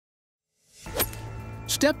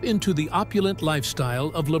Step into the opulent lifestyle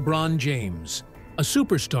of LeBron James, a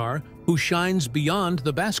superstar who shines beyond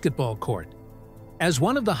the basketball court. As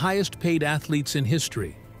one of the highest-paid athletes in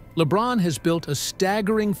history, LeBron has built a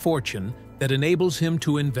staggering fortune that enables him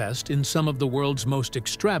to invest in some of the world's most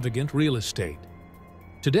extravagant real estate.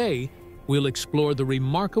 Today, we'll explore the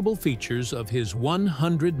remarkable features of his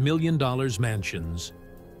 $100 million mansions,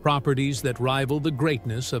 properties that rival the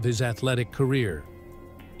greatness of his athletic career.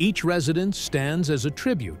 Each residence stands as a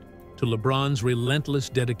tribute to LeBron's relentless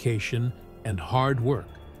dedication and hard work,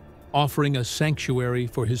 offering a sanctuary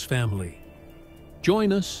for his family.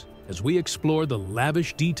 Join us as we explore the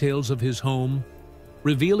lavish details of his home,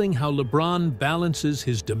 revealing how LeBron balances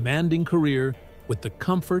his demanding career with the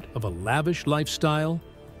comfort of a lavish lifestyle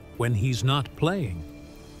when he's not playing.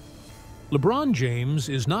 LeBron James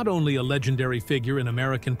is not only a legendary figure in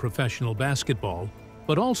American professional basketball,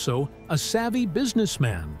 but also a savvy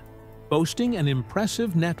businessman, boasting an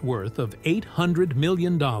impressive net worth of $800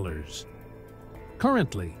 million.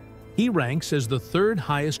 Currently, he ranks as the third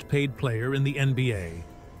highest-paid player in the NBA,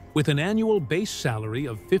 with an annual base salary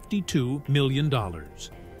of $52 million.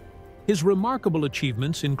 His remarkable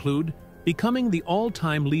achievements include becoming the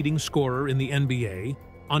all-time leading scorer in the NBA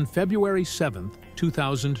on February 7,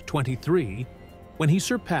 2023, when he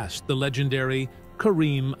surpassed the legendary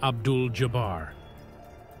Kareem Abdul-Jabbar.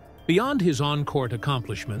 Beyond his on-court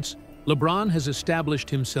accomplishments, LeBron has established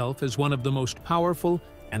himself as one of the most powerful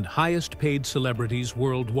and highest-paid celebrities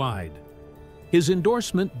worldwide. His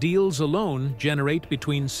endorsement deals alone generate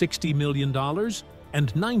between $60 million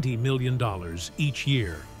and $90 million each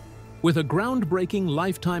year, with a groundbreaking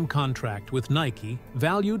lifetime contract with Nike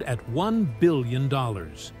valued at $1 billion.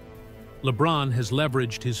 LeBron has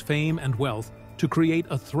leveraged his fame and wealth to create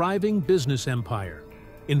a thriving business empire,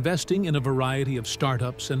 investing in a variety of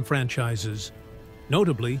startups and franchises.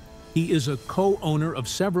 Notably, he is a co-owner of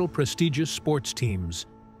several prestigious sports teams,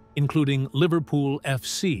 including Liverpool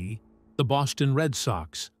FC, the Boston Red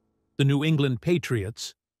Sox, the New England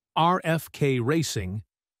Patriots, RFK Racing,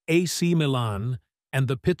 AC Milan, and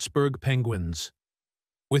the Pittsburgh Penguins.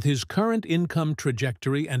 With his current income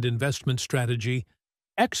trajectory and investment strategy,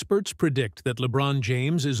 experts predict that LeBron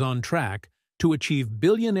James is on track to achieve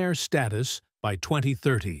billionaire status by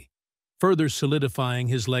 2030, further solidifying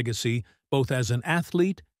his legacy both as an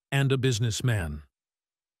athlete and a businessman.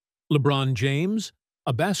 LeBron James,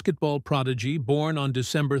 a basketball prodigy born on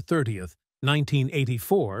December 30,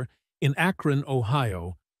 1984, in Akron,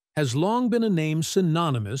 Ohio, has long been a name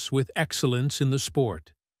synonymous with excellence in the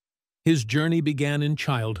sport. His journey began in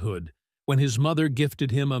childhood, when his mother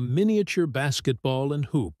gifted him a miniature basketball and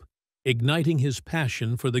hoop, igniting his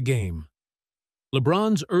passion for the game.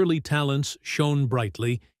 LeBron's early talents shone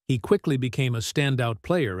brightly. He quickly became a standout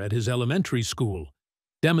player at his elementary school,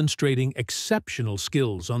 demonstrating exceptional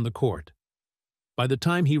skills on the court. By the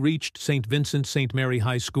time he reached St. Vincent St. Mary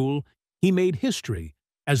High School, he made history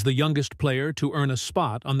as the youngest player to earn a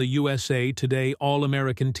spot on the USA Today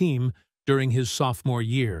All-American team during his sophomore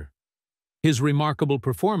year. His remarkable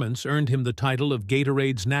performance earned him the title of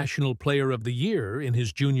Gatorade's National Player of the Year in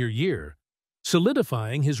his junior year,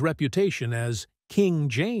 solidifying his reputation as King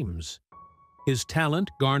James. His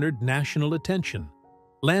talent garnered national attention,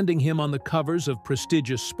 landing him on the covers of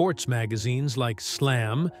prestigious sports magazines like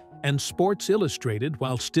Slam and Sports Illustrated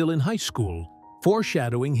while still in high school,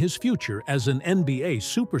 foreshadowing his future as an NBA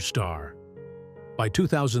superstar. By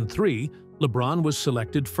 2003, LeBron was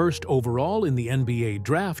selected first overall in the NBA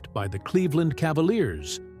draft by the Cleveland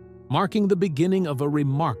Cavaliers, marking the beginning of a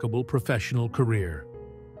remarkable professional career.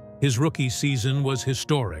 His rookie season was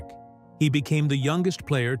historic. He became the youngest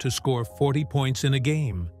player to score 40 points in a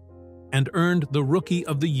game and earned the Rookie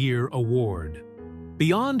of the Year award.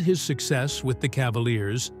 Beyond his success with the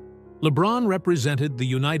Cavaliers, LeBron represented the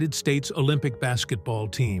United States Olympic basketball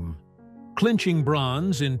team, clinching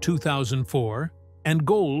bronze in 2004 and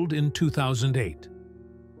gold in 2008.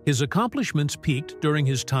 His accomplishments peaked during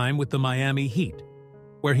his time with the Miami Heat,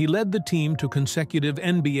 where he led the team to consecutive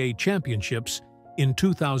NBA championships in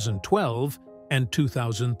 2012 and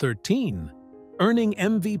 2013, earning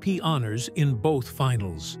MVP honors in both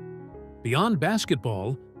finals. Beyond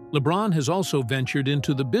basketball, LeBron has also ventured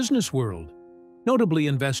into the business world, notably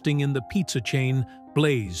investing in the pizza chain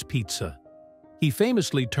Blaze Pizza. He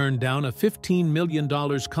famously turned down a $15 million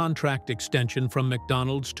contract extension from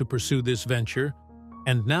McDonald's to pursue this venture,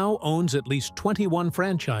 and now owns at least 21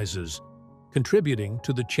 franchises, contributing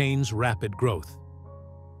to the chain's rapid growth.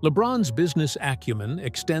 LeBron's business acumen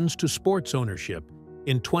extends to sports ownership.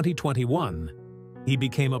 In 2021, he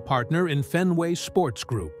became a partner in Fenway Sports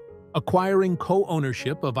Group, acquiring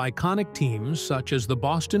co-ownership of iconic teams such as the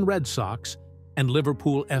Boston Red Sox and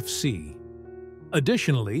Liverpool FC.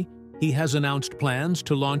 Additionally, he has announced plans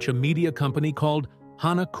to launch a media company called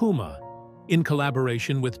Hanakuma, in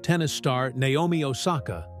collaboration with tennis star Naomi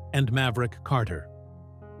Osaka and Maverick Carter.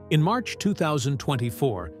 In March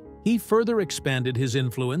 2024, he further expanded his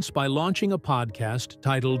influence by launching a podcast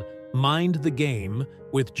titled Mind the Game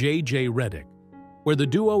with J.J. Redick, where the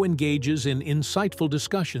duo engages in insightful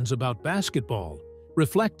discussions about basketball,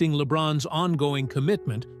 reflecting LeBron's ongoing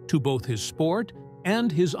commitment to both his sport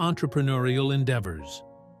and his entrepreneurial endeavors.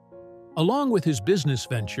 Along with his business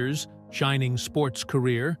ventures, shining sports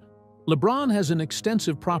career, LeBron has an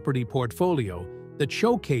extensive property portfolio that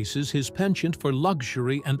showcases his penchant for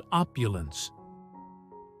luxury and opulence.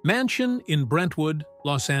 Mansion in Brentwood,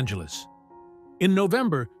 Los Angeles. In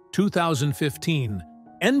November 2015,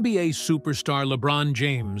 NBA superstar LeBron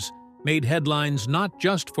James made headlines not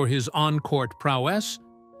just for his on-court prowess,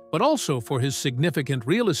 but also for his significant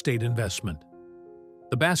real estate investment.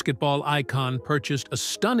 The basketball icon purchased a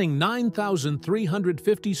stunning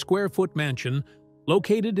 9,350-square-foot mansion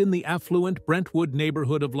located in the affluent Brentwood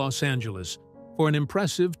neighborhood of Los Angeles for an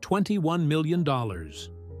impressive $21 million.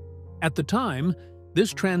 At the time,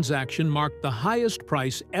 this transaction marked the highest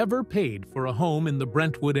price ever paid for a home in the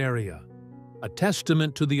Brentwood area, a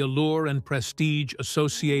testament to the allure and prestige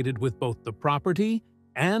associated with both the property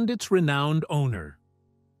and its renowned owner.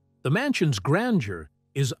 The mansion's grandeur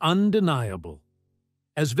is undeniable.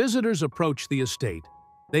 As visitors approach the estate,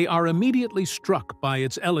 they are immediately struck by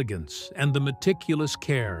its elegance and the meticulous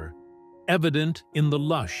care, evident in the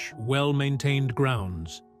lush, well-maintained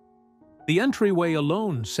grounds. The entryway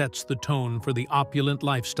alone sets the tone for the opulent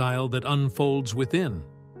lifestyle that unfolds within.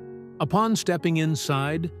 Upon stepping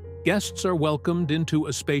inside, guests are welcomed into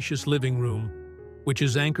a spacious living room, which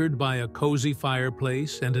is anchored by a cozy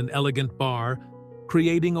fireplace and an elegant bar,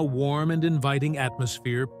 creating a warm and inviting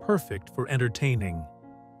atmosphere perfect for entertaining.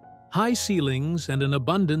 High ceilings and an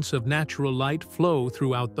abundance of natural light flow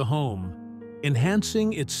throughout the home,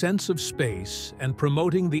 enhancing its sense of space and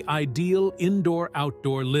promoting the ideal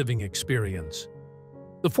indoor-outdoor living experience.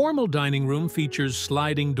 The formal dining room features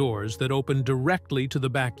sliding doors that open directly to the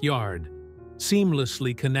backyard,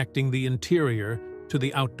 seamlessly connecting the interior to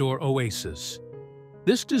the outdoor oasis.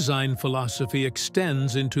 This design philosophy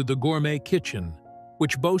extends into the gourmet kitchen,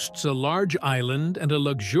 which boasts a large island and a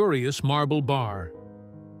luxurious marble bar.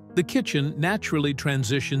 The kitchen naturally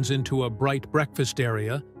transitions into a bright breakfast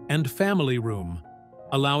area and family room,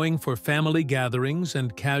 allowing for family gatherings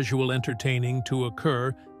and casual entertaining to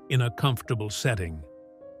occur in a comfortable setting.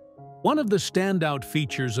 One of the standout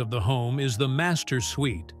features of the home is the master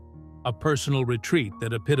suite, a personal retreat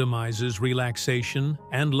that epitomizes relaxation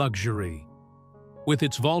and luxury. With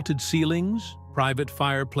its vaulted ceilings, private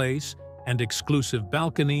fireplace, and exclusive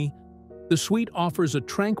balcony, the suite offers a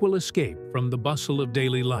tranquil escape from the bustle of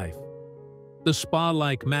daily life. The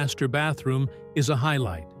spa-like master bathroom is a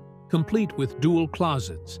highlight, complete with dual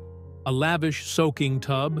closets, a lavish soaking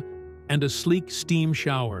tub, and a sleek steam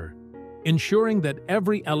shower, ensuring that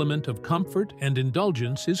every element of comfort and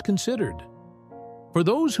indulgence is considered. For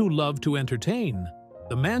those who love to entertain,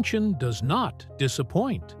 the mansion does not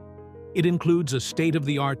disappoint. It includes a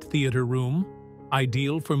state-of-the-art theater room,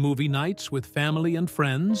 ideal for movie nights with family and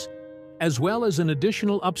friends, as well as an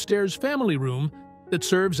additional upstairs family room that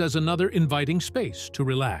serves as another inviting space to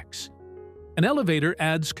relax. An elevator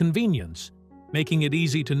adds convenience, making it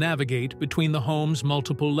easy to navigate between the home's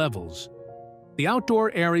multiple levels. The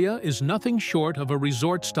outdoor area is nothing short of a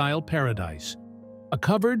resort-style paradise. A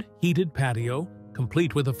covered, heated patio,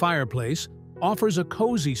 complete with a fireplace, offers a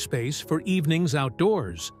cozy space for evenings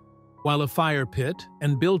outdoors, while a fire pit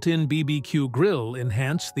and built-in BBQ grill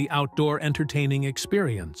enhance the outdoor entertaining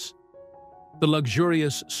experience. The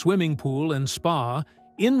luxurious swimming pool and spa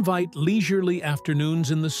invite leisurely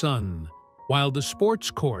afternoons in the sun, while the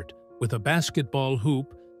sports court, with a basketball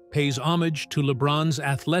hoop, pays homage to LeBron's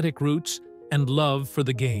athletic roots and love for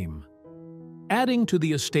the game. Adding to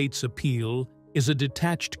the estate's appeal is a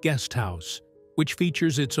detached guest house, which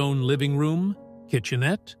features its own living room,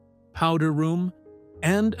 kitchenette, powder room,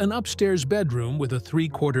 and an upstairs bedroom with a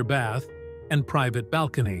 3/4 bath and private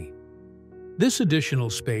balcony. This additional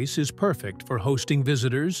space is perfect for hosting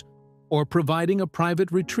visitors or providing a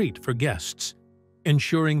private retreat for guests,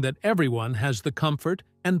 ensuring that everyone has the comfort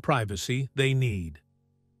and privacy they need.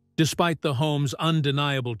 Despite the home's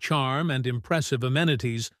undeniable charm and impressive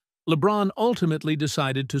amenities, LeBron ultimately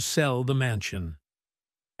decided to sell the mansion.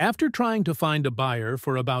 After trying to find a buyer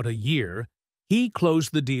for about a year, he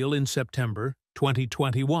closed the deal in September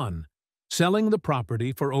 2021, selling the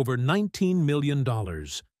property for over $19 million,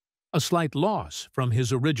 a slight loss from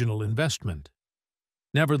his original investment.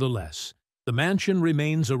 Nevertheless, The mansion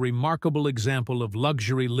remains a remarkable example of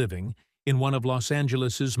luxury living in one of Los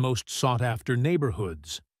Angeles's most sought-after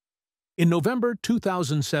neighborhoods. In November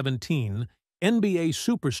 2017, NBA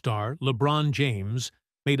superstar LeBron James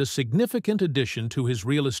made a significant addition to his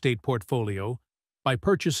real estate portfolio by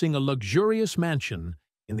purchasing a luxurious mansion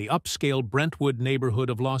in the upscale Brentwood neighborhood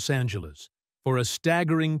of Los Angeles for a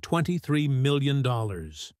staggering $23 million.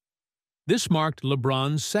 This marked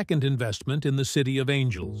LeBron's second investment in the City of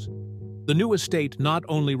Angels. The new estate not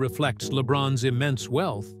only reflects LeBron's immense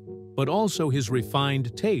wealth, but also his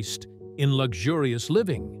refined taste in luxurious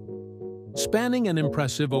living. Spanning an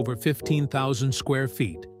impressive over 15,000 square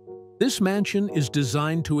feet, this mansion is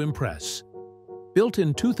designed to impress. Built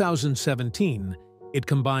in 2017, it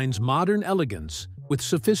combines modern elegance with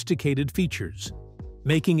sophisticated features,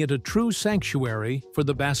 making it a true sanctuary for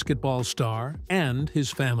the basketball star and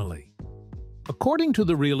his family. According to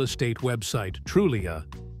the real estate website Trulia,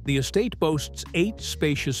 the estate boasts 8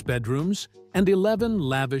 spacious bedrooms and 11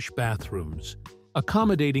 lavish bathrooms,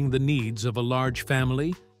 accommodating the needs of a large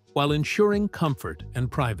family while ensuring comfort and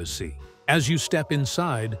privacy. As you step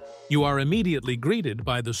inside, you are immediately greeted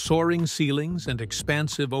by the soaring ceilings and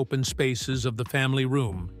expansive open spaces of the family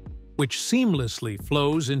room, which seamlessly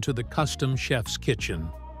flows into the custom chef's kitchen.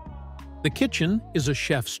 The kitchen is a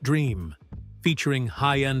chef's dream, featuring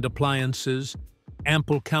high-end appliances,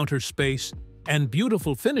 ample counter space, and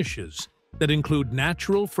beautiful finishes that include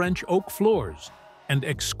natural French oak floors and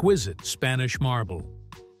exquisite Spanish marble.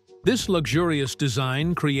 This luxurious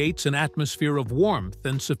design creates an atmosphere of warmth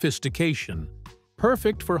and sophistication,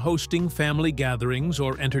 perfect for hosting family gatherings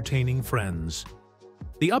or entertaining friends.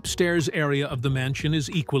 The upstairs area of the mansion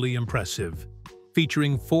is equally impressive,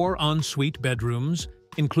 featuring 4 ensuite bedrooms,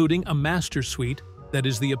 including a master suite that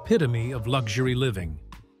is the epitome of luxury living.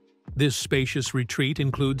 This spacious retreat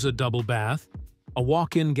includes a double bath, a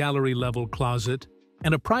walk-in gallery-level closet,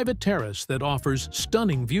 and a private terrace that offers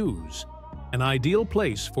stunning views, an ideal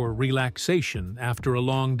place for relaxation after a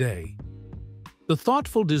long day. The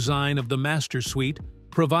thoughtful design of the master suite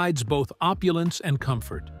provides both opulence and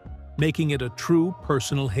comfort, making it a true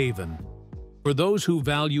personal haven. For those who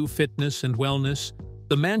value fitness and wellness,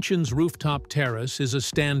 the mansion's rooftop terrace is a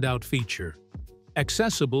standout feature.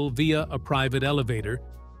 Accessible via a private elevator,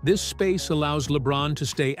 this space allows LeBron to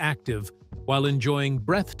stay active while enjoying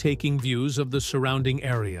breathtaking views of the surrounding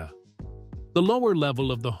area. The lower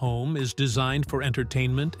level of the home is designed for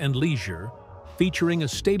entertainment and leisure, featuring a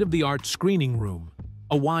state-of-the-art screening room,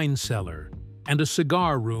 a wine cellar, and a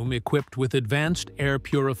cigar room equipped with advanced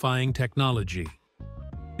air-purifying technology.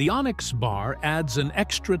 The Onyx bar adds an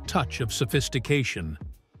extra touch of sophistication,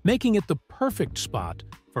 making it the perfect spot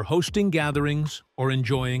for hosting gatherings or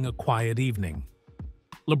enjoying a quiet evening.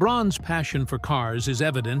 LeBron's passion for cars is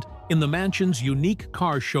evident in the mansion's unique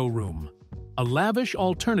car showroom, a lavish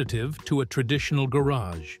alternative to a traditional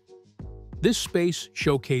garage. This space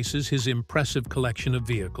showcases his impressive collection of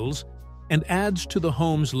vehicles and adds to the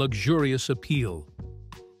home's luxurious appeal.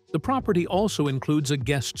 The property also includes a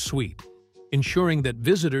guest suite, ensuring that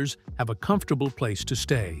visitors have a comfortable place to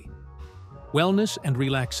stay. Wellness and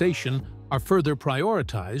relaxation are further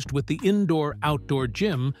prioritized with the indoor-outdoor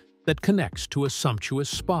gym that connects to a sumptuous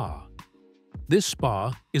spa. This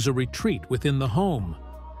spa is a retreat within the home,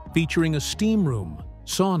 featuring a steam room,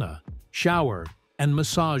 sauna, shower, and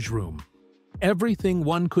massage room. Everything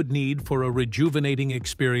one could need for a rejuvenating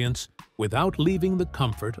experience without leaving the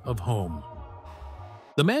comfort of home.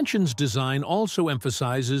 The mansion's design also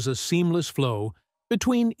emphasizes a seamless flow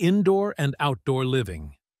between indoor and outdoor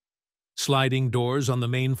living. Sliding doors on the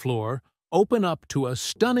main floor open up to a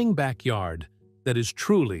stunning backyard that is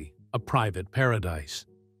truly a private paradise.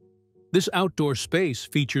 This outdoor space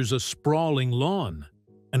features a sprawling lawn,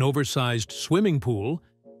 an oversized swimming pool,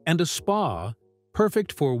 and a spa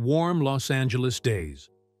perfect for warm Los Angeles days.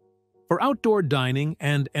 For outdoor dining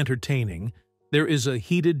and entertaining, there is a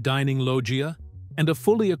heated dining loggia and a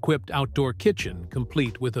fully equipped outdoor kitchen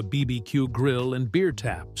complete with a BBQ grill and beer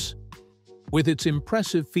taps. With its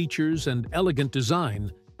impressive features and elegant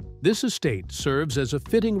design, this estate serves as a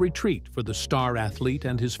fitting retreat for the star athlete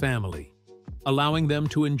and his family, allowing them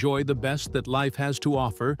to enjoy the best that life has to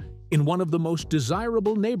offer in one of the most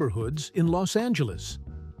desirable neighborhoods in Los Angeles.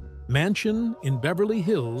 Mansion in Beverly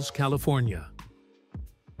Hills, California.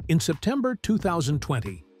 In September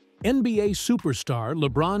 2020, NBA superstar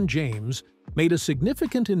LeBron James made a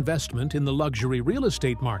significant investment in the luxury real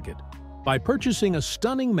estate market by purchasing a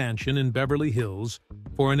stunning mansion in Beverly Hills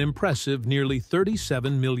for an impressive nearly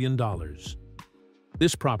 $37 million.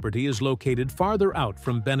 This property is located farther out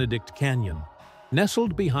from Benedict Canyon,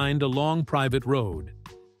 nestled behind a long private road,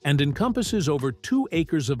 and encompasses over 2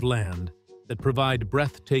 acres of land that provide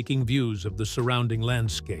breathtaking views of the surrounding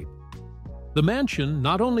landscape. The mansion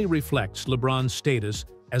not only reflects LeBron's status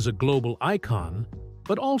as a global icon,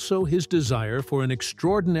 but also his desire for an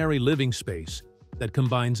extraordinary living space that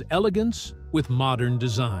combines elegance with modern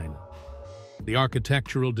design. The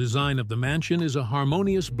architectural design of the mansion is a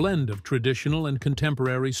harmonious blend of traditional and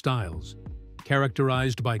contemporary styles,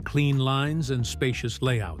 characterized by clean lines and spacious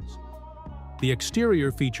layouts. The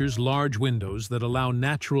exterior features large windows that allow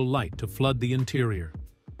natural light to flood the interior,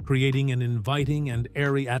 creating an inviting and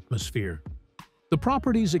airy atmosphere. The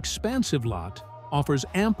property's expansive lot offers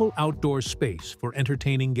ample outdoor space for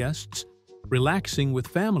entertaining guests, relaxing with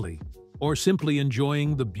family, or simply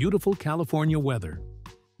enjoying the beautiful California weather.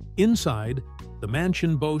 Inside, the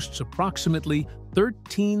mansion boasts approximately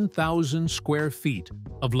 13,000 square feet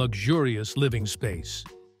of luxurious living space.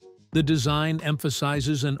 The design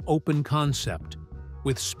emphasizes an open concept,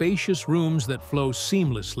 with spacious rooms that flow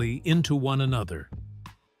seamlessly into one another.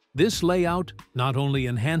 This layout not only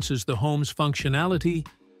enhances the home's functionality,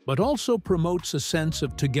 but also promotes a sense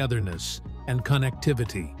of togetherness and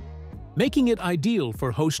connectivity, making it ideal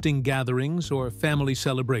for hosting gatherings or family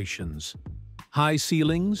celebrations. High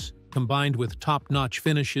ceilings, combined with top-notch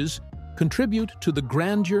finishes, contribute to the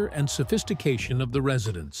grandeur and sophistication of the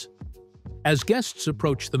residence. As guests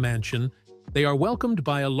approach the mansion, they are welcomed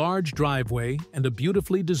by a large driveway and a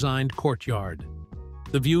beautifully designed courtyard.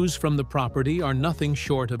 The views from the property are nothing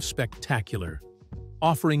short of spectacular,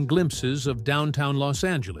 offering glimpses of downtown Los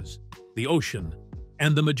Angeles, the ocean,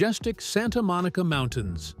 and the majestic Santa Monica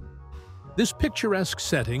Mountains. This picturesque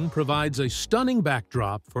setting provides a stunning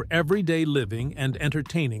backdrop for everyday living and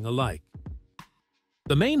entertaining alike.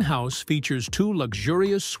 The main house features 2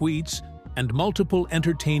 luxurious suites and multiple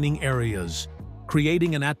entertaining areas,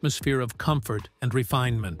 creating an atmosphere of comfort and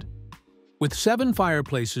refinement. With 7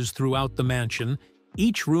 fireplaces throughout the mansion,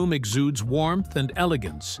 each room exudes warmth and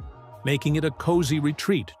elegance, making it a cozy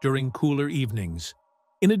retreat during cooler evenings.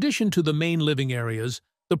 In addition to the main living areas,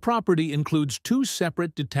 the property includes 2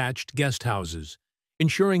 separate detached guest houses,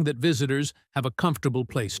 ensuring that visitors have a comfortable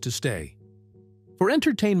place to stay. For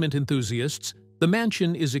entertainment enthusiasts, the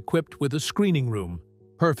mansion is equipped with a screening room,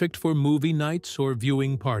 perfect for movie nights or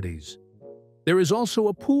viewing parties. There is also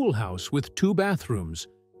a pool house with 2 bathrooms,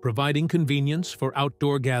 providing convenience for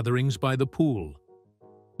outdoor gatherings by the pool.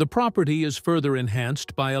 The property is further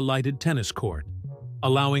enhanced by a lighted tennis court,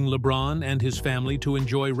 allowing LeBron and his family to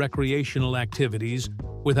enjoy recreational activities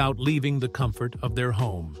without leaving the comfort of their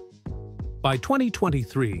home. By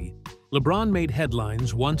 2023, LeBron made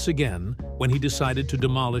headlines once again when he decided to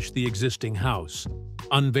demolish the existing house,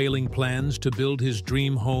 unveiling plans to build his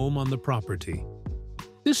dream home on the property.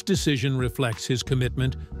 This decision reflects his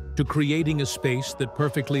commitment to creating a space that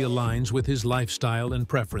perfectly aligns with his lifestyle and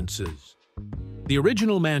preferences. The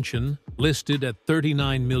original mansion, listed at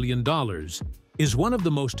 $39 million, is one of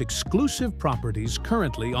the most exclusive properties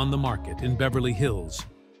currently on the market in Beverly Hills,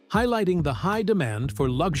 highlighting the high demand for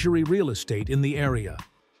luxury real estate in the area.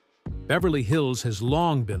 Beverly Hills has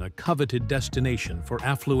long been a coveted destination for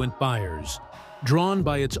affluent buyers, drawn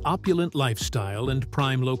by its opulent lifestyle and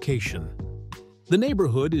prime location. The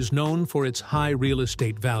neighborhood is known for its high real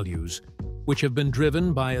estate values, which have been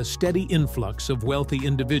driven by a steady influx of wealthy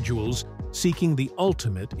individuals seeking the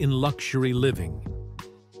ultimate in luxury living.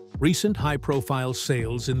 Recent high-profile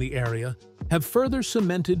sales in the area have further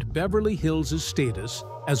cemented Beverly Hills' status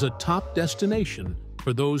as a top destination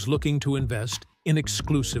for those looking to invest in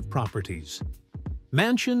exclusive properties.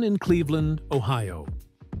 Mansion in Cleveland, Ohio.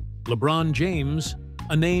 LeBron James,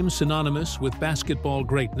 a name synonymous with basketball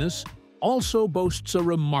greatness, also boasts a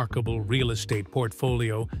remarkable real estate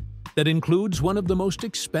portfolio that includes one of the most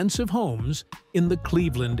expensive homes in the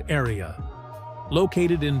Cleveland area.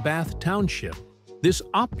 Located in Bath Township, this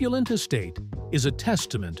opulent estate is a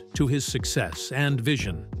testament to his success and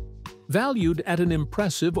vision. Valued at an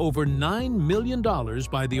impressive over $9 million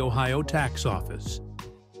by the Ohio Tax Office.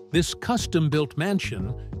 This custom-built mansion,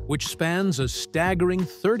 which spans a staggering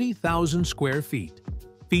 30,000 square feet,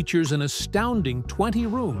 features an astounding 20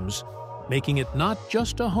 rooms, making it not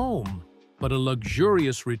just a home, but a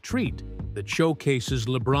luxurious retreat that showcases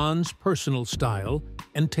LeBron's personal style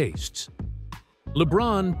and tastes.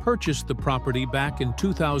 LeBron purchased the property back in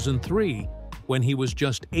 2003 when he was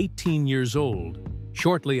just 18 years old,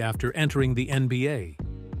 shortly after entering the NBA.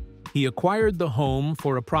 He acquired the home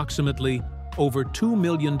for approximately over $2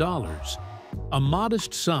 million, a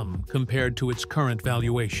modest sum compared to its current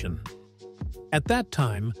valuation. At that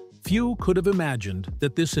time, few could have imagined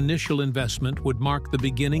that this initial investment would mark the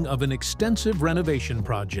beginning of an extensive renovation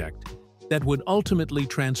project that would ultimately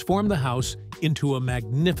transform the house into a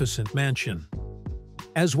magnificent mansion.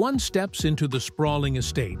 As one steps into the sprawling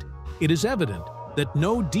estate, it is evident that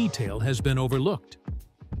no detail has been overlooked.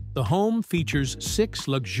 The home features 6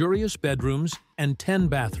 luxurious bedrooms and 10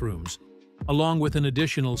 bathrooms, along with an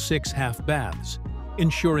additional 6 half baths,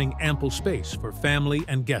 ensuring ample space for family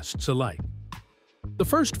and guests alike. The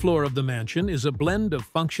first floor of the mansion is a blend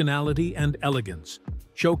of functionality and elegance,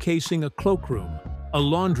 showcasing a cloakroom, a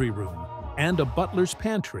laundry room, and a butler's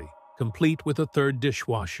pantry, complete with a 3rd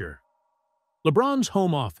dishwasher. LeBron's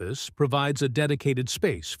home office provides a dedicated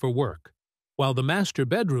space for work, while the master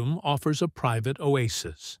bedroom offers a private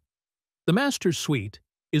oasis. The master suite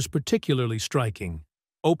is particularly striking,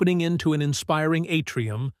 opening into an inspiring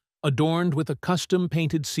atrium adorned with a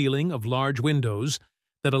custom-painted ceiling of large windows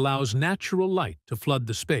that allows natural light to flood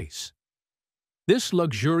the space. This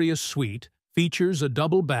luxurious suite features a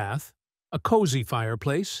double bath, a cozy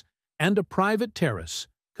fireplace, and a private terrace,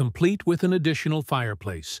 complete with an additional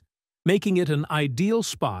fireplace, making it an ideal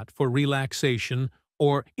spot for relaxation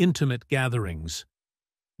or intimate gatherings.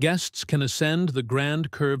 Guests can ascend the grand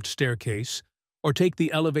curved staircase or take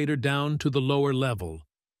the elevator down to the lower level,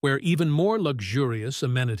 where even more luxurious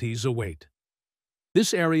amenities await.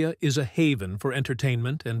 This area is a haven for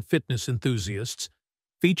entertainment and fitness enthusiasts,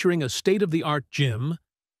 featuring a state-of-the-art gym,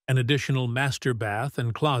 an additional master bath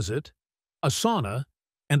and closet, a sauna,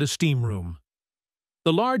 and a steam room.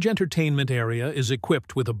 The large entertainment area is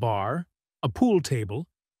equipped with a bar, a pool table,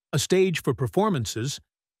 a stage for performances,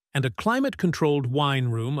 and a climate-controlled wine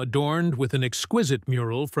room adorned with an exquisite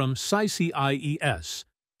mural from CIES,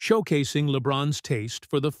 showcasing LeBron's taste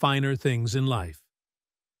for the finer things in life.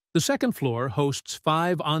 The second floor hosts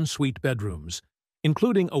 5 ensuite bedrooms,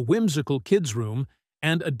 including a whimsical kids' room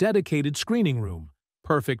and a dedicated screening room,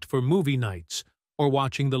 perfect for movie nights or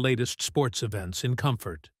watching the latest sports events in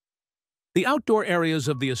comfort. The outdoor areas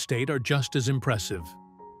of the estate are just as impressive.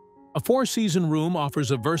 A 4-season room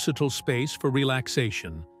offers a versatile space for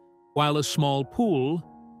relaxation, while a small pool,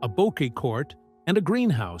 a bokeh court, and a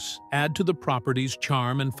greenhouse add to the property's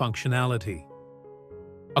charm and functionality.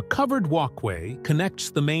 A covered walkway connects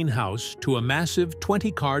the main house to a massive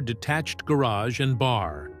 20-car detached garage and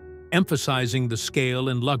bar, emphasizing the scale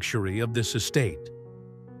and luxury of this estate.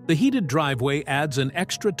 The heated driveway adds an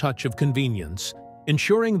extra touch of convenience,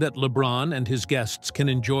 ensuring that LeBron and his guests can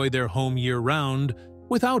enjoy their home year-round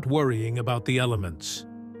without worrying about the elements.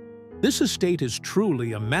 This estate is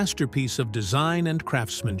truly a masterpiece of design and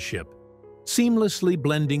craftsmanship, seamlessly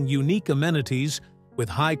blending unique amenities with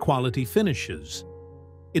high-quality finishes.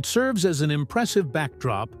 It serves as an impressive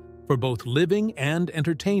backdrop for both living and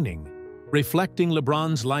entertaining, reflecting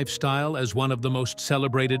LeBron's lifestyle as one of the most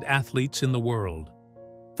celebrated athletes in the world.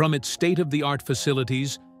 From its state-of-the-art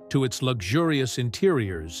facilities to its luxurious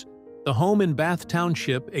interiors, the home in Bath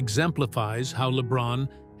Township exemplifies how LeBron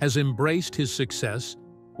has embraced his success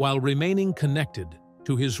while remaining connected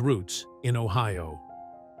to his roots in Ohio.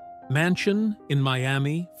 Mansion in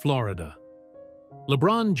Miami, Florida.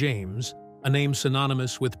 LeBron James, a name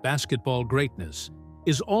synonymous with basketball greatness,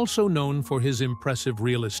 is also known for his impressive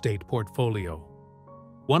real estate portfolio.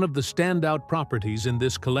 One of the standout properties in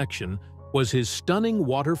this collection was his stunning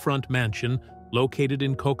waterfront mansion located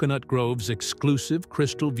in Coconut Grove's exclusive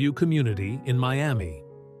Crystal View community in Miami.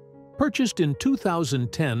 Purchased in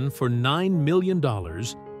 2010 for $9 million,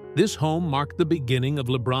 this home marked the beginning of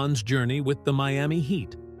LeBron's journey with the Miami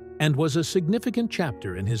Heat and was a significant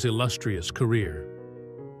chapter in his illustrious career.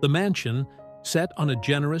 The mansion, set on a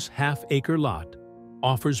generous half-acre lot,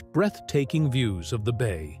 offers breathtaking views of the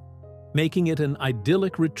bay, making it an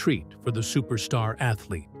idyllic retreat for the superstar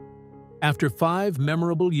athlete. After 5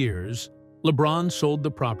 memorable years, LeBron sold the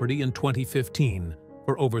property in 2015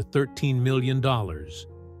 for over $13 million,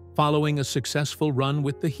 following a successful run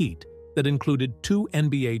with the Heat that included 2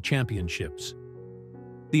 NBA championships.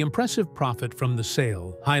 The impressive profit from the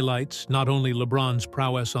sale highlights not only LeBron's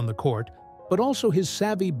prowess on the court, but also his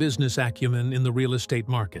savvy business acumen in the real estate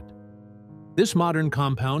market. This modern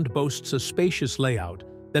compound boasts a spacious layout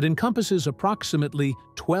that encompasses approximately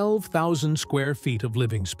 12,000 square feet of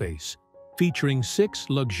living space, featuring 6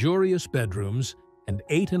 luxurious bedrooms and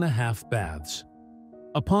 8.5 baths.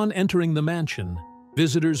 Upon entering the mansion,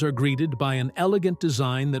 visitors are greeted by an elegant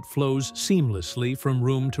design that flows seamlessly from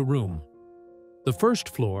room to room. The first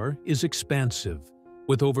floor is expansive,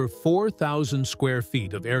 with over 4,000 square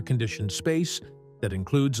feet of air-conditioned space that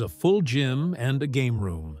includes a full gym and a game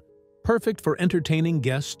room, perfect for entertaining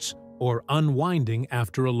guests or unwinding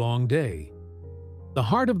after a long day. The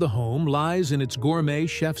heart of the home lies in its gourmet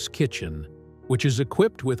chef's kitchen, which is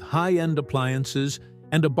equipped with high-end appliances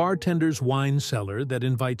and a bartender's wine cellar that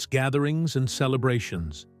invites gatherings and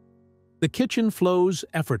celebrations. The kitchen flows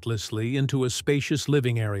effortlessly into a spacious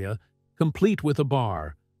living area, complete with a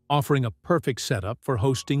bar, offering a perfect setup for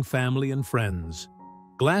hosting family and friends.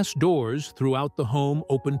 Glass doors throughout the home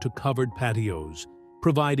open to covered patios,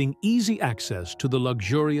 providing easy access to the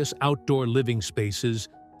luxurious outdoor living spaces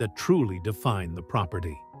that truly define the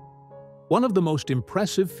property. One of the most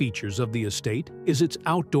impressive features of the estate is its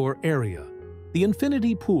outdoor area. The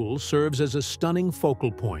infinity pool serves as a stunning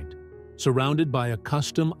focal point, surrounded by a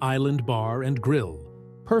custom island bar and grill,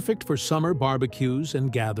 perfect for summer barbecues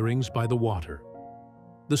and gatherings by the water.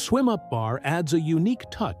 The swim-up bar adds a unique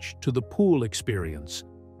touch to the pool experience,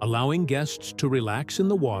 allowing guests to relax in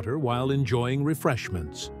the water while enjoying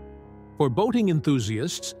refreshments. For boating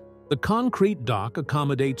enthusiasts, the concrete dock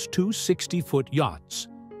accommodates two 60-foot yachts,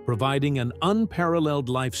 providing an unparalleled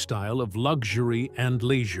lifestyle of luxury and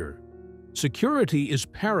leisure. Security is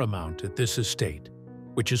paramount at this estate,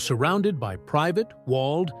 which is surrounded by private,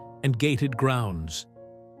 walled, and gated grounds.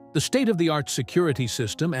 The state-of-the-art security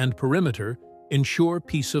system and perimeter ensure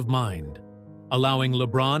peace of mind, allowing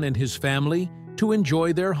LeBron and his family to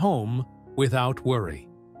enjoy their home without worry.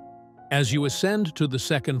 As you ascend to the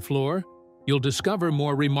second floor, you'll discover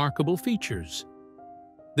more remarkable features.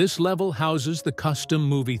 This level houses the custom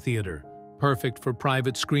movie theater, perfect for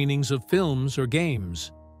private screenings of films or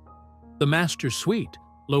games. The master suite,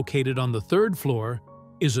 located on the third floor,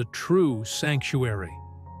 is a true sanctuary.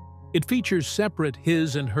 It features separate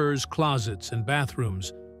his and hers closets and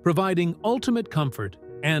bathrooms, providing ultimate comfort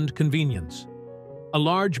and convenience. A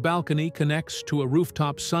large balcony connects to a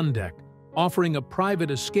rooftop sun deck, offering a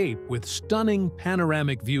private escape with stunning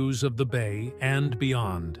panoramic views of the bay and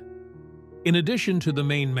beyond. In addition to the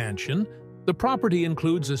main mansion, the property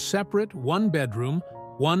includes a separate one-bedroom,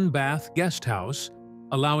 one-bath guest house,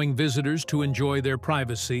 allowing visitors to enjoy their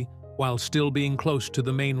privacy while still being close to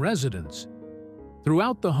the main residence.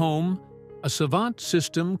 Throughout the home, a Savant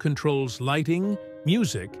system controls lighting,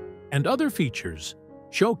 music, and other features,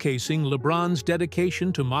 showcasing LeBron's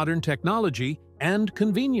dedication to modern technology and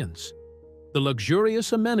convenience. The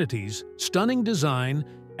luxurious amenities, stunning design,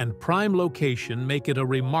 and prime location make it a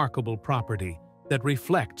remarkable property that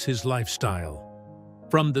reflects his lifestyle.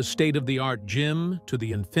 From the state-of-the-art gym to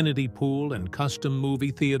the infinity pool and custom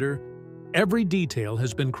movie theater, every detail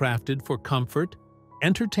has been crafted for comfort,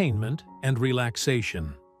 entertainment, and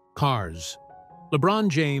relaxation. Cars. LeBron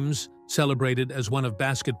James, celebrated as one of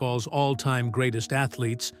basketball's all-time greatest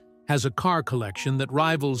athletes, has a car collection that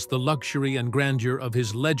rivals the luxury and grandeur of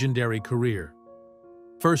his legendary career.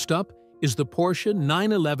 First up is the Porsche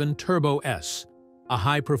 911 Turbo S, a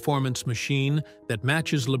high-performance machine that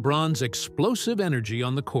matches LeBron's explosive energy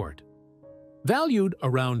on the court. Valued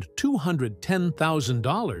around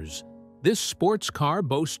 $210,000, this sports car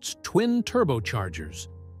boasts twin turbochargers,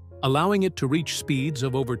 allowing it to reach speeds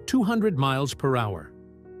of over 200 miles per hour.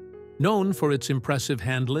 Known for its impressive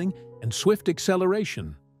handling and swift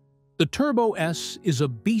acceleration, the Turbo S is a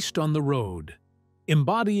beast on the road,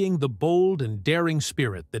 embodying the bold and daring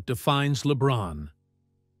spirit that defines LeBron.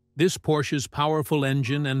 This Porsche's powerful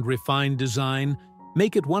engine and refined design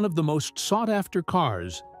make it one of the most sought-after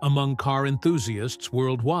cars among car enthusiasts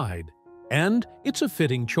worldwide, and it's a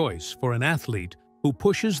fitting choice for an athlete who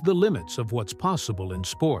pushes the limits of what's possible in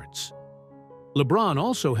sports. LeBron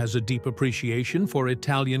also has a deep appreciation for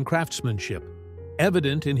Italian craftsmanship,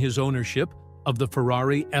 evident in his ownership of the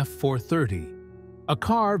Ferrari F430, a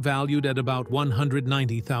car valued at about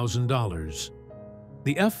 $190,000.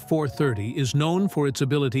 The F430 is known for its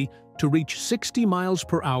ability to reach 60 miles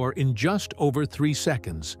per hour in just over 3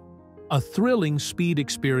 seconds, a thrilling speed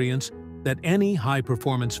experience that any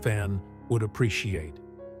high-performance fan would appreciate.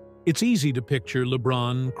 It's easy to picture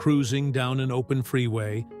LeBron cruising down an open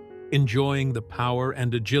freeway, enjoying the power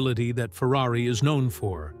and agility that Ferrari is known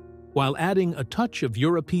for, while adding a touch of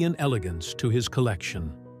European elegance to his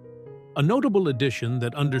collection. A notable addition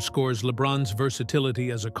that underscores LeBron's versatility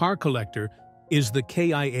as a car collector is the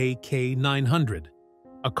KIA K900,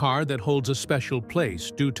 a car that holds a special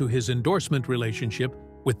place due to his endorsement relationship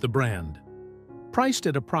with the brand. Priced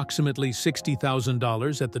at approximately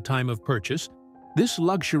 $60,000 at the time of purchase, this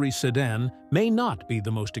luxury sedan may not be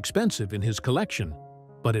the most expensive in his collection,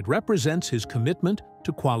 but it represents his commitment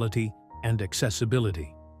to quality and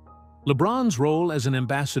accessibility. LeBron's role as an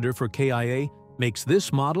ambassador for KIA makes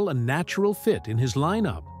this model a natural fit in his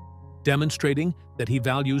lineup, demonstrating that he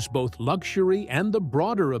values both luxury and the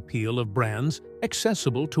broader appeal of brands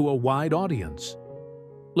accessible to a wide audience.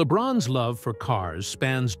 LeBron's love for cars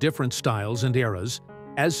spans different styles and eras,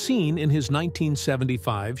 as seen in his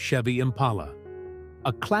 1975 Chevy Impala,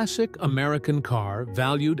 a classic American car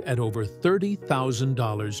valued at over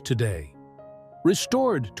 $30,000 today.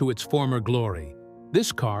 Restored to its former glory,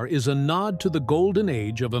 this car is a nod to the golden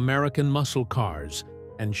age of American muscle cars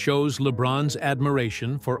and shows LeBron's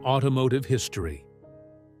admiration for automotive history.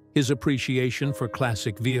 His appreciation for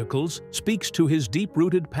classic vehicles speaks to his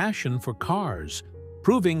deep-rooted passion for cars,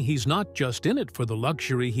 proving he's not just in it for the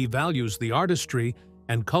luxury, he values the artistry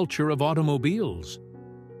and culture of automobiles.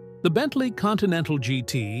 The Bentley Continental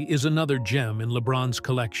GT is another gem in LeBron's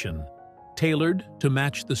collection, tailored to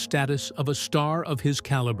match the status of a star of his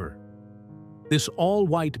caliber. This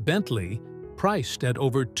all-white Bentley, priced at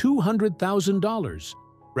over $200,000,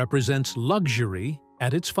 represents luxury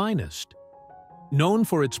at its finest. Known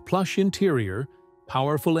for its plush interior,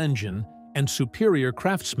 powerful engine, and superior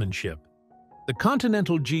craftsmanship, the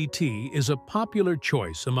Continental GT is a popular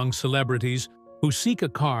choice among celebrities who seek a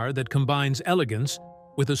car that combines elegance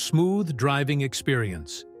with a smooth driving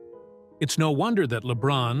experience. It's no wonder that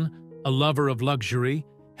LeBron, a lover of luxury,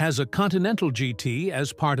 has a Continental GT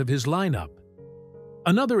as part of his lineup.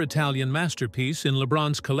 Another Italian masterpiece in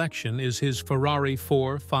LeBron's collection is his Ferrari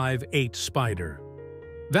 458 Spider,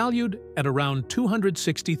 valued at around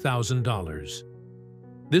 $260,000.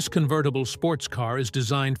 This convertible sports car is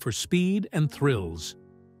designed for speed and thrills,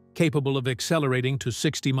 capable of accelerating to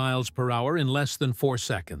 60 miles per hour in less than 4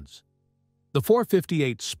 seconds. The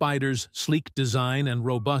 458 Spider's sleek design and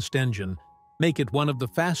robust engine make it one of the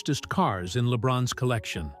fastest cars in LeBron's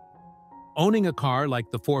collection. Owning a car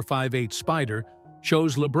like the 458 Spider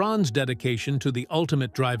shows LeBron's dedication to the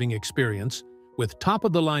ultimate driving experience with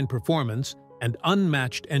top-of-the-line performance and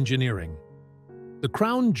unmatched engineering. The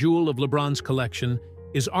crown jewel of LeBron's collection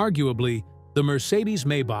is arguably the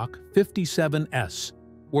Mercedes-Maybach 57S,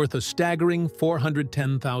 worth a staggering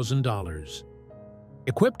 $410,000.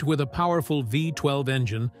 Equipped with a powerful V12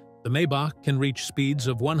 engine, the Maybach can reach speeds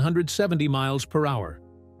of 170 miles per hour,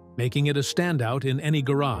 making it a standout in any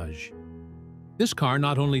garage. This car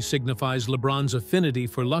not only signifies LeBron's affinity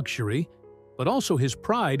for luxury, but also his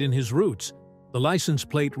pride in his roots. The license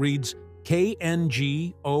plate reads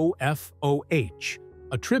KNGOFOH,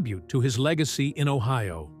 a tribute to his legacy in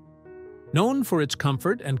Ohio. Known for its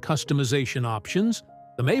comfort and customization options,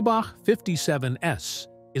 the Maybach 57S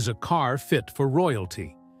is a car fit for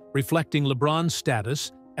royalty, reflecting LeBron's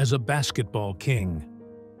status as a basketball king.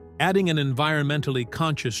 Adding an environmentally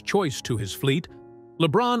conscious choice to his fleet,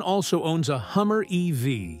 LeBron also owns a Hummer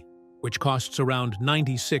EV, which costs around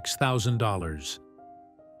 $96,000.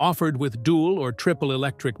 Offered with dual or triple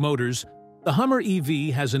electric motors, the Hummer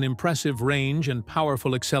EV has an impressive range and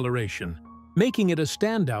powerful acceleration, making it a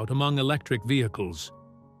standout among electric vehicles.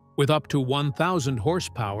 With up to 1,000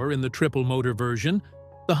 horsepower in the triple-motor version,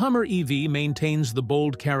 the Hummer EV maintains the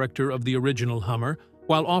bold character of the original Hummer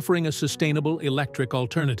while offering a sustainable electric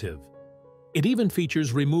alternative. It even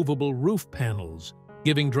features removable roof panels,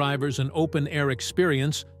 giving drivers an open-air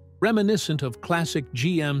experience reminiscent of classic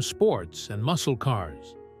GM sports and muscle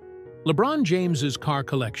cars. LeBron James's car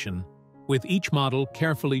collection, with each model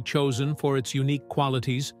carefully chosen for its unique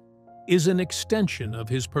qualities, is an extension of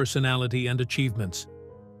his personality and achievements.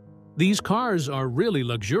 These cars are really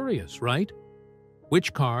luxurious, right?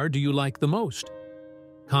 Which car do you like the most?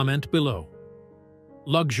 Comment below.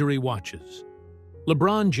 Luxury watches.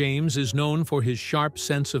 LeBron James is known for his sharp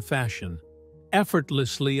sense of fashion,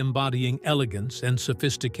 effortlessly embodying elegance and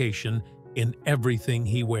sophistication in everything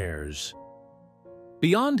he wears.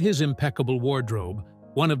 Beyond his impeccable wardrobe,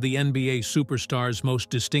 one of the NBA superstar's most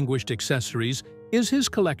distinguished accessories is his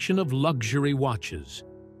collection of luxury watches,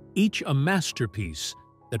 each a masterpiece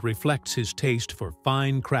that reflects his taste for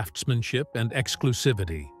fine craftsmanship and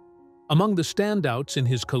exclusivity. Among the standouts in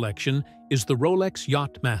his collection is the Rolex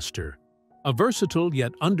Yachtmaster, a versatile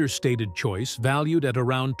yet understated choice valued at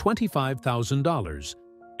around $25,000,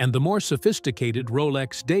 and the more sophisticated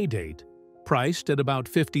Rolex Day-Date, priced at about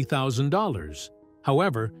 $50,000.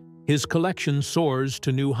 However, his collection soars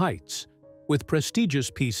to new heights, with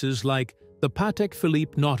prestigious pieces like the Patek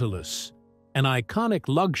Philippe Nautilus, an iconic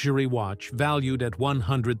luxury watch valued at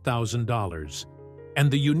 $100,000,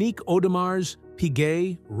 and the unique Audemars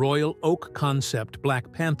Piguet Royal Oak Concept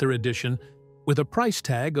Black Panther Edition with a price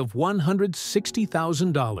tag of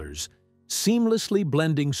 $160,000, seamlessly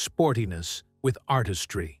blending sportiness with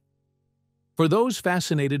artistry. For those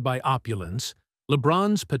fascinated by opulence,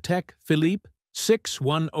 LeBron's Patek Philippe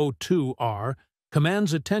 6102R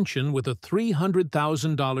commands attention with a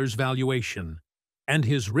 $300,000 valuation, and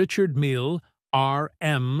his Richard Mille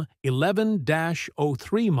RM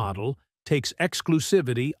 11-03 model takes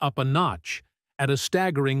exclusivity up a notch at a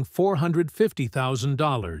staggering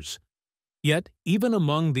 $450,000. Yet, even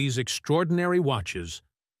among these extraordinary watches,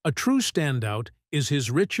 a true standout is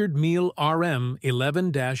his Richard Mille RM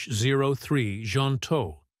 11-03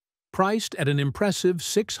 Jonteau, priced at an impressive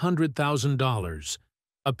 $600,000,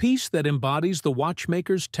 a piece that embodies the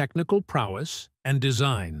watchmaker's technical prowess and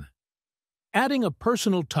design. Adding a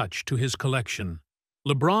personal touch to his collection,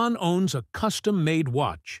 LeBron owns a custom-made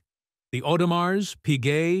watch, the Audemars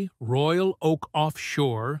Piguet Royal Oak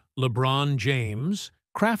Offshore LeBron James,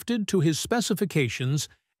 crafted to his specifications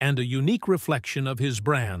and a unique reflection of his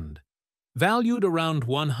brand, valued around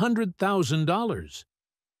 $100,000.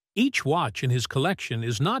 Each watch in his collection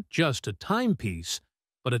is not just a timepiece,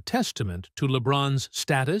 but a testament to LeBron's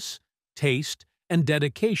status, taste, and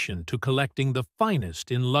dedication to collecting the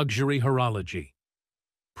finest in luxury horology.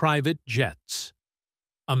 Private jets.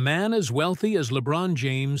 A man as wealthy as LeBron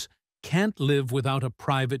James can't live without a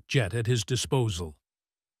private jet at his disposal.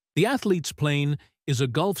 The athlete's plane is a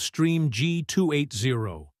Gulfstream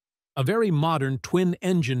G280, a very modern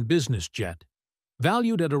twin-engine business jet,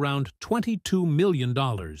 valued at around $22 million,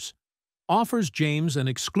 offers James an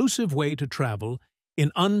exclusive way to travel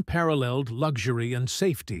in unparalleled luxury and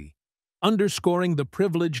safety, underscoring the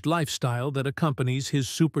privileged lifestyle that accompanies his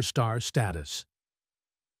superstar status.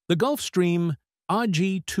 The Gulfstream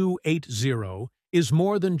AG280 is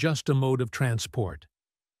more than just a mode of transport.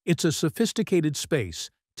 It's a sophisticated space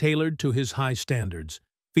tailored to his high standards,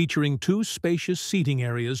 featuring 2 spacious seating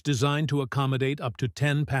areas designed to accommodate up to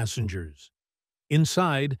 10 passengers.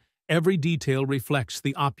 Inside, every detail reflects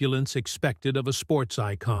the opulence expected of a sports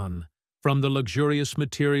icon, from the luxurious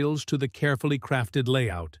materials to the carefully crafted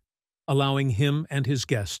layout, allowing him and his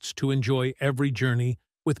guests to enjoy every journey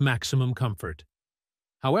with maximum comfort.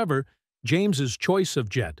 However, James's choice of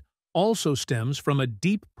jet also stems from a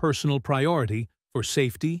deep personal priority for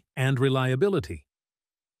safety and reliability.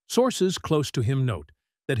 Sources close to him note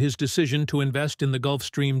that his decision to invest in the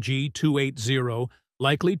Gulfstream G280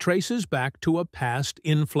 likely traces back to a past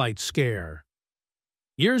in-flight scare.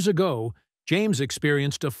 Years ago, James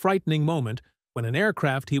experienced a frightening moment when an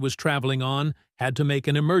aircraft he was traveling on had to make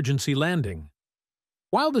an emergency landing.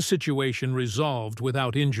 While the situation resolved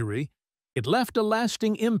without injury, it left a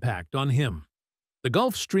lasting impact on him. The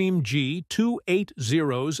Gulfstream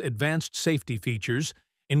G280's advanced safety features,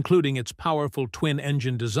 including its powerful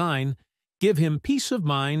twin-engine design, give him peace of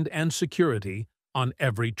mind and security on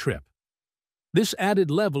every trip. This added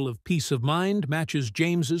level of peace of mind matches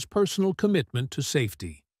James's personal commitment to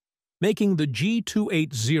safety, making the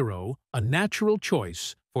G280 a natural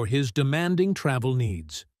choice for his demanding travel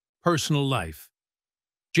needs. Personal life.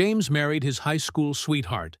 James married his high school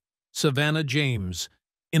sweetheart, Savannah James,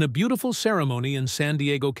 in a beautiful ceremony in San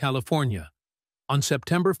Diego, California, on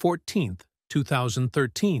September 14,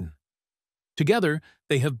 2013. Together,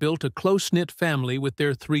 they have built a close-knit family with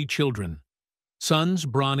their 3 children, sons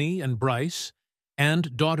Bronny and Bryce,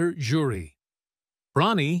 and daughter Juri.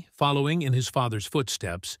 Bronny, following in his father's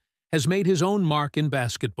footsteps, has made his own mark in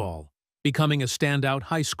basketball, becoming a standout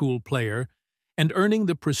high school player and earning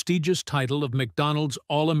the prestigious title of McDonald's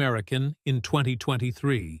All-American in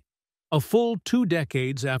 2023, a full 2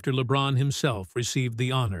 decades after LeBron himself received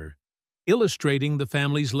the honor, illustrating the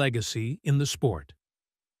family's legacy in the sport.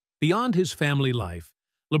 Beyond his family life,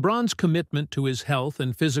 LeBron's commitment to his health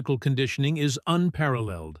and physical conditioning is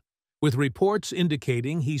unparalleled, with reports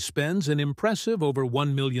indicating he spends an impressive over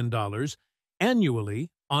 $1 million annually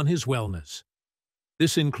on his wellness.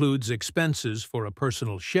 This includes expenses for a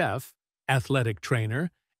personal chef, athletic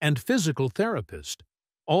trainer, and physical therapist,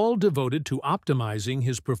 all devoted to optimizing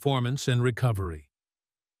his performance and recovery.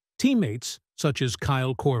 Teammates, such as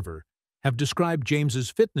Kyle Korver, have described James's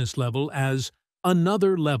fitness level as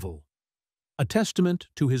another level, a testament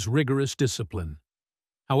to his rigorous discipline.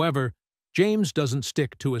 However, James doesn't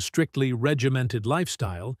stick to a strictly regimented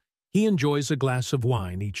lifestyle. He enjoys a glass of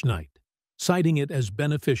wine each night, citing it as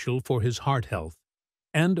beneficial for his heart health.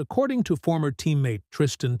 And according to former teammate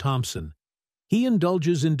Tristan Thompson, he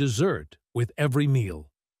indulges in dessert with every meal,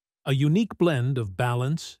 a unique blend of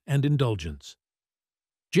balance and indulgence.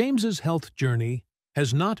 James's health journey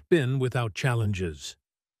has not been without challenges.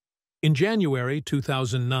 In January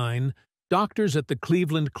 2009, doctors at the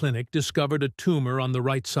Cleveland Clinic discovered a tumor on the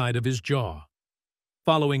right side of his jaw.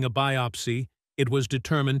 Following a biopsy, it was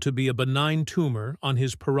determined to be a benign tumor on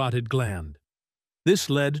his parotid gland. This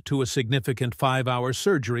led to a significant 5-hour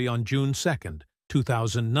surgery on June 2,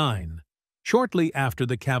 2009, shortly after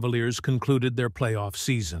the Cavaliers concluded their playoff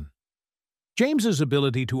season. James's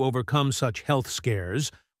ability to overcome such health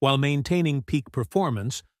scares while maintaining peak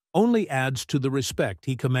performance only adds to the respect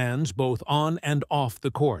he commands both on and off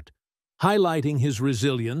the court, highlighting his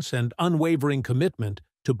resilience and unwavering commitment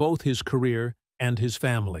to both his career and his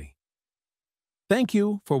family. Thank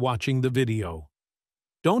you for watching the video.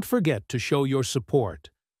 Don't forget to show your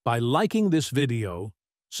support by liking this video,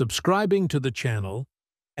 subscribing to the channel,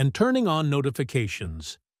 and turning on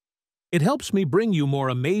notifications. It helps me bring you more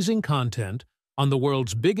amazing content on the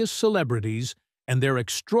world's biggest celebrities and their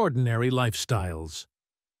extraordinary lifestyles.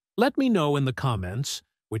 Let me know in the comments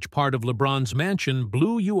which part of LeBron's mansion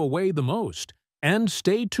blew you away the most, and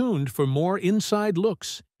stay tuned for more inside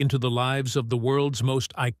looks into the lives of the world's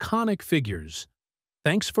most iconic figures.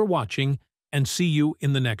 Thanks for watching, and see you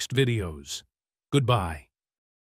in the next videos. Goodbye.